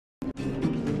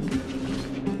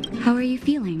How are you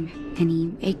feeling?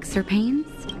 Any aches or pains?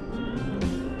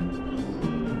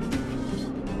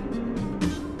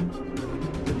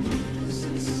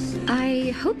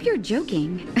 I hope you're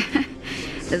joking.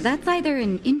 That's either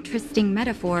an interesting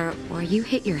metaphor or you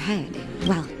hit your head.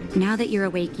 Well, now that you're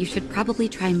awake, you should probably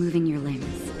try moving your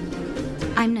limbs.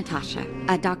 I'm Natasha,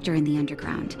 a doctor in the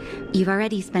underground. You've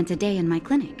already spent a day in my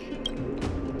clinic.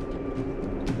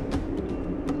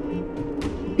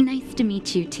 Nice to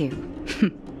meet you, too.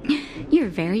 You're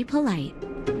very polite.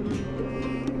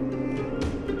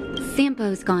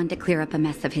 Sampo's gone to clear up a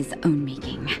mess of his own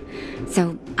making,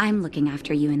 so I'm looking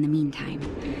after you in the meantime.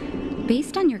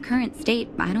 Based on your current state,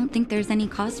 I don't think there's any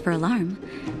cause for alarm.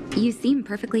 You seem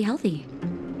perfectly healthy.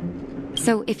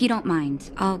 So if you don't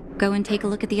mind, I'll go and take a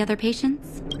look at the other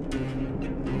patients.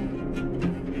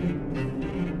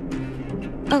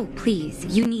 Oh, please,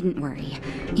 you needn't worry.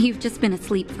 You've just been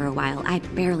asleep for a while. I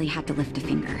barely had to lift a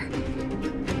finger.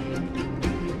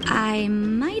 I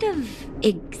might have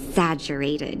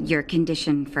exaggerated your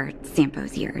condition for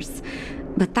Sampo's years,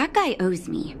 but that guy owes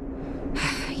me.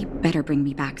 You better bring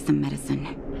me back some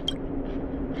medicine.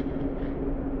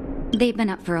 They've been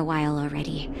up for a while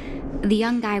already. The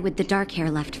young guy with the dark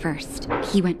hair left first.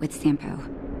 He went with Sampo.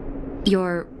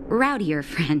 Your rowdier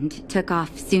friend took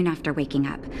off soon after waking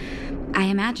up. I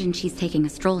imagine she's taking a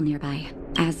stroll nearby.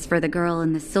 As for the girl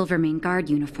in the Silvermane Guard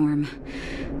uniform,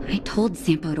 I told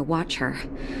Sampo to watch her,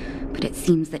 but it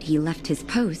seems that he left his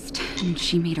post and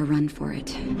she made a run for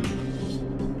it.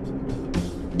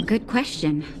 Good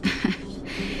question.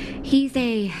 He's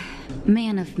a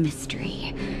man of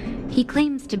mystery. He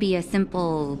claims to be a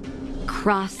simple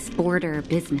cross-border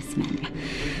businessman.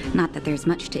 Not that there's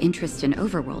much to interest an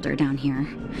overworlder down here.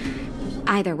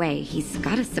 Either way, he's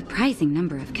got a surprising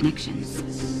number of connections.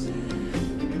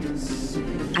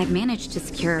 I've managed to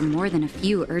secure more than a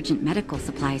few urgent medical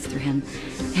supplies through him,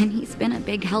 and he's been a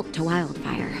big help to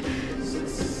Wildfire.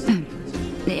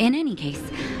 In any case,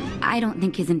 I don't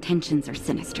think his intentions are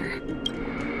sinister.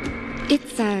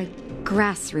 It's a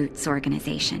grassroots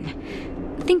organization.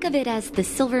 Think of it as the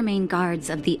Silvermane Guards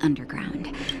of the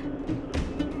Underground.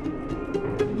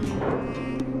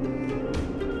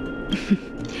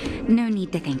 No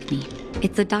need to thank me.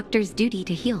 It's a doctor's duty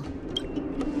to heal.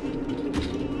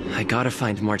 I gotta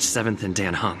find March 7th in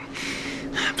Dan Hung.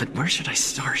 But where should I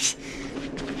start?